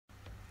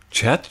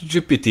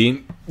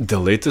ChatGPT, the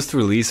latest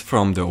release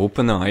from the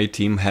OpenAI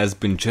team, has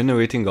been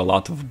generating a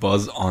lot of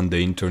buzz on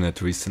the internet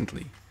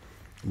recently.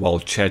 While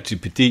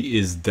ChatGPT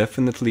is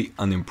definitely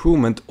an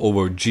improvement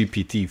over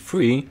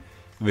GPT-3,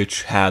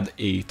 which had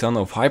a ton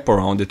of hype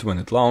around it when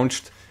it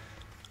launched,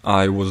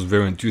 I was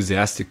very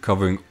enthusiastic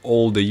covering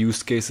all the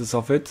use cases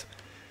of it.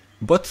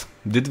 But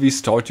did we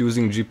start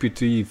using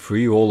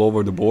GPT-3 all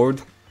over the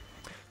board?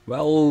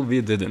 Well,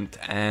 we didn't,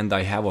 and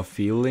I have a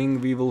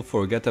feeling we will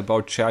forget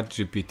about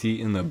ChatGPT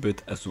in a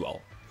bit as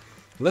well.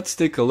 Let's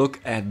take a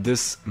look at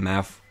this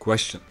math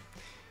question.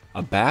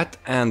 A bat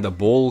and a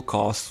ball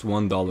costs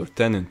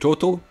 $1.10 in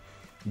total.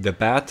 The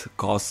bat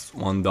costs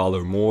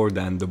 $1 more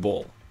than the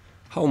ball.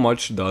 How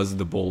much does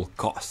the ball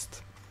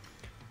cost?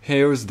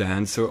 Here's the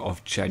answer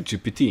of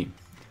ChatGPT.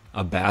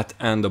 A bat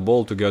and a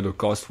ball together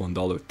cost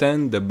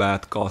 $1.10. The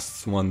bat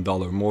costs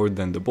 $1 more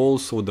than the ball,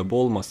 so the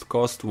ball must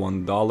cost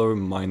 $1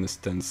 minus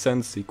 10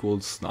 cents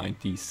equals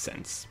 90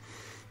 cents,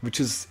 which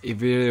is a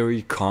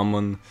very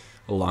common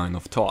line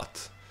of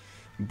thought.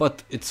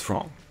 But it's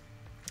wrong.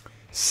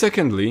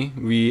 Secondly,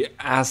 we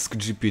ask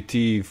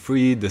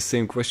GPT-3 the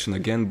same question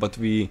again, but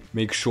we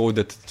make sure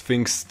that it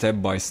thinks step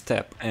by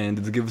step, and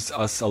it gives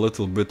us a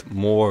little bit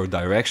more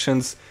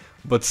directions,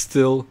 but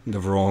still the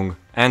wrong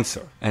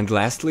answer. And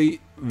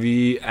lastly,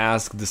 we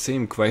ask the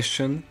same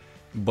question,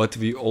 but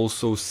we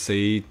also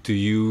say to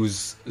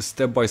use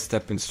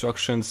step-by-step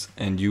instructions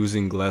and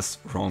using less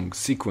wrong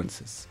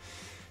sequences.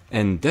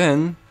 And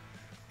then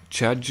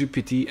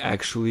ChatGPT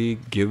actually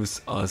gives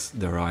us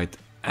the right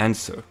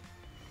answer.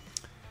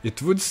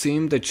 It would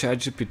seem that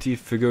ChatGPT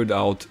figured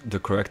out the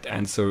correct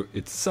answer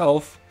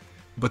itself,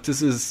 but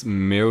this is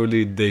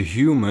merely the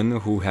human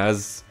who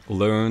has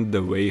learned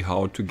the way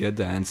how to get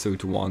the answer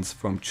it wants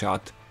from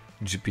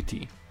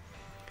ChatGPT.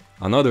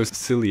 Another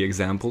silly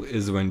example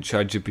is when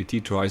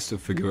ChatGPT tries to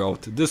figure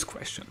out this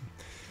question.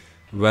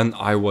 When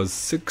I was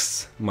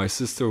 6, my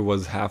sister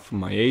was half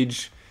my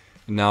age.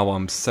 Now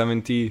I'm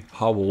 70.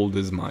 How old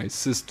is my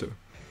sister?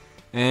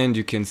 And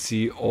you can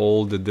see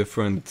all the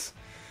different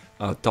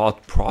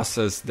thought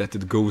process that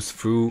it goes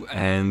through,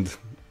 and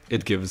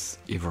it gives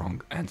a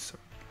wrong answer.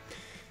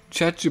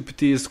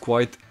 ChatGPT is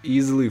quite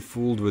easily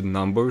fooled with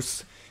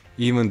numbers,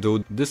 even though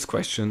this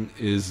question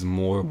is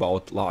more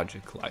about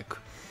logic, like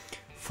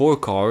 4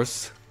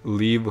 cars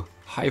leave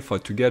Haifa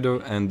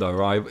together and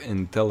arrive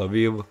in Tel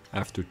Aviv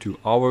after 2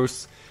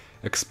 hours.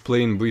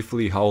 Explain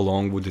briefly how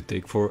long would it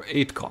take for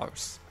 8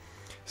 cars.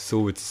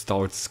 So it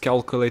starts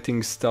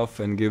calculating stuff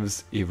and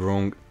gives a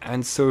wrong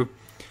answer.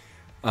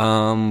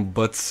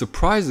 But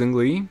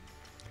surprisingly,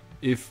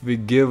 if we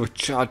give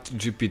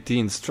ChatGPT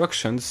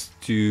instructions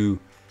to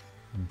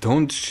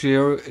don't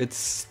share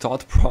its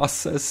thought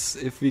process,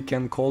 if we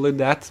can call it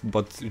that,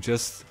 but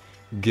just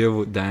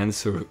give the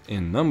answer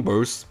in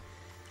numbers,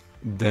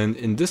 then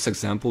in this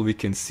example we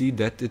can see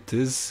that it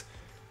is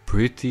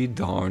pretty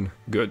darn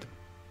good.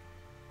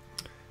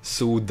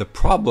 So the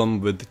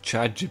problem with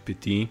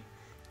ChatGPT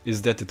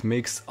is that it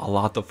makes a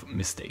lot of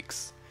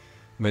mistakes.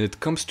 When it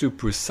comes to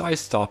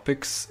precise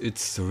topics,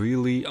 it's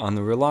really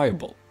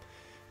unreliable.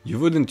 You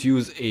wouldn't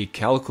use a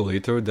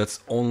calculator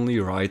that's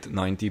only right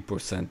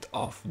 90%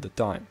 of the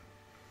time.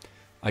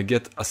 I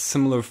get a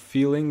similar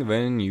feeling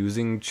when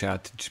using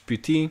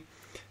ChatGPT,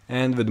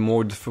 and with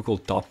more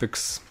difficult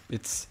topics,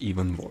 it's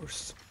even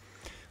worse.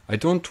 I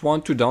don't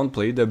want to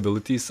downplay the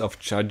abilities of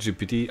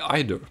ChatGPT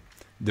either.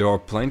 There are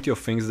plenty of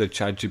things that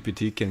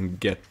ChatGPT can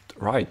get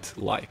right,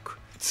 like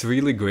it's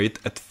really great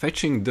at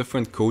fetching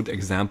different code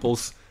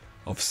examples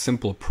of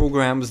simple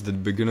programs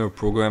that beginner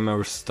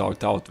programmers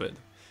start out with,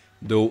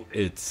 though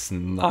it's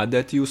not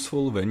that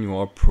useful when you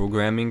are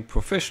programming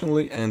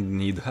professionally and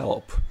need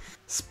help.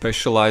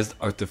 Specialized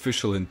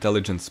artificial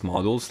intelligence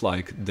models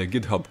like the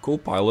GitHub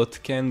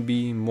Copilot can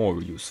be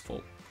more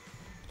useful.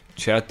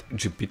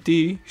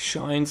 ChatGPT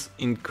shines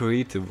in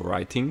creative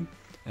writing.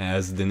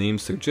 As the name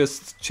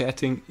suggests,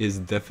 chatting is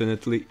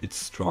definitely its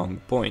strong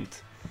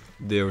point.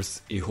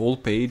 There's a whole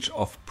page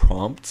of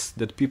prompts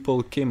that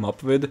people came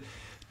up with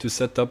to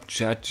set up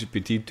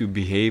ChatGPT to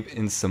behave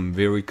in some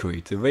very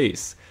creative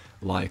ways,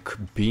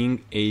 like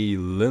being a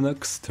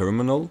Linux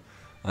terminal,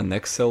 an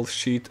Excel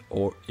sheet,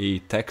 or a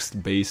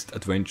text-based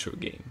adventure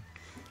game.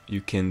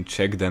 You can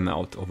check them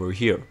out over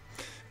here.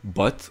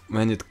 But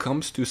when it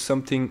comes to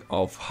something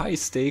of high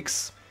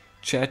stakes,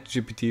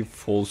 ChatGPT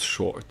falls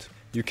short.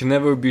 You can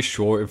never be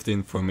sure if the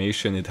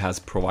information it has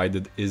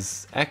provided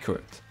is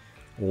accurate,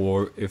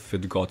 or if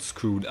it got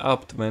screwed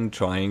up when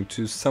trying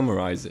to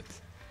summarize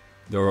it.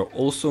 There are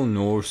also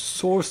no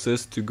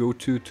sources to go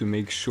to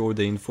make sure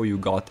the info you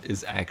got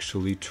is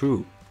actually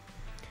true.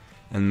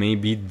 And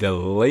maybe the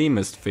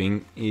lamest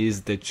thing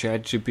is that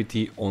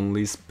ChatGPT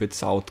only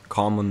spits out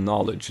common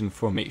knowledge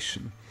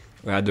information,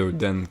 rather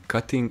than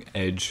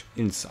cutting-edge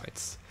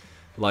insights.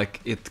 Like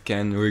it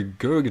can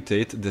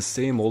regurgitate the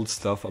same old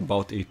stuff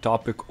about a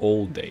topic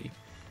all day,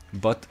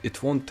 but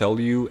it won't tell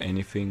you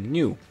anything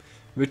new,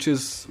 which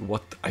is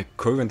what I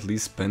currently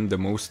spend the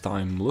most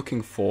time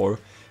looking for,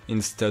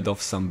 instead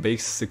of some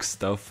basic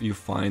stuff you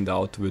find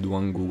out with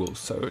one Google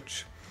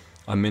search.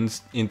 I'm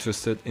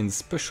interested in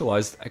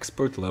specialized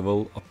expert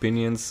level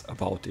opinions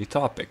about a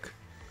topic.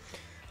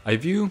 I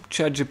view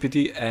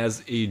ChatGPT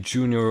as a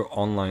junior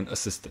online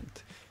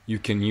assistant. You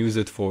can use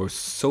it for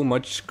so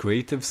much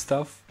creative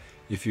stuff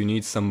if you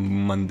need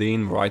some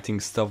mundane writing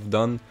stuff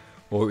done,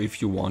 or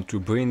if you want to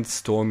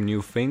brainstorm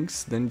new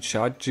things, then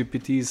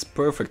ChatGPT is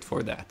perfect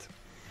for that.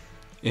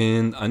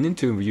 In an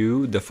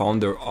interview, the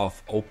founder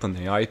of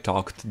OpenAI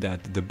talked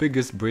that the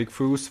biggest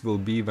breakthroughs will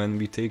be when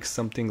we take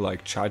something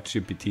like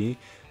ChatGPT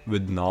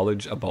with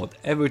knowledge about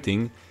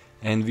everything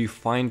and we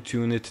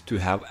fine-tune it to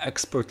have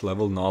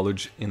expert-level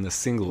knowledge in a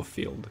single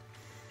field.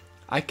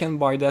 I can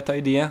buy that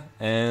idea,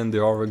 and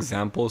there are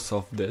examples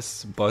of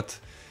this, but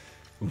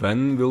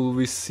when will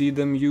we see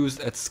them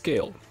used at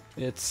scale?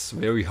 It's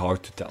very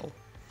hard to tell.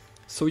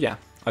 So yeah,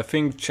 I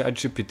think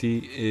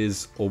ChatGPT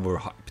is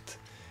overhyped.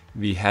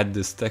 We had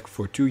this tech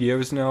for 2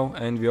 years now,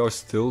 and we are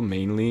still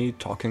mainly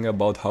talking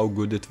about how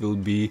good it will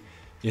be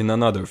in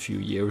another few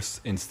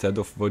years, instead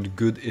of what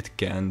good it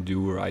can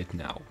do right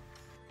now.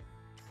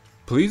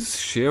 Please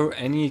share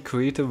any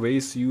creative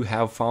ways you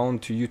have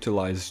found to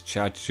utilize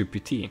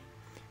ChatGPT.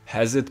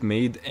 Has it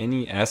made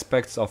any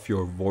aspects of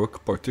your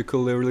work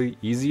particularly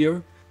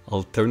easier?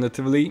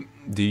 Alternatively,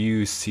 do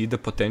you see the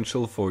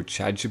potential for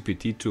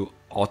ChatGPT to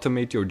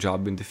automate your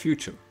job in the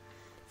future?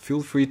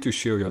 Feel free to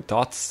share your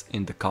thoughts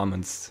in the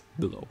comments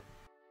below.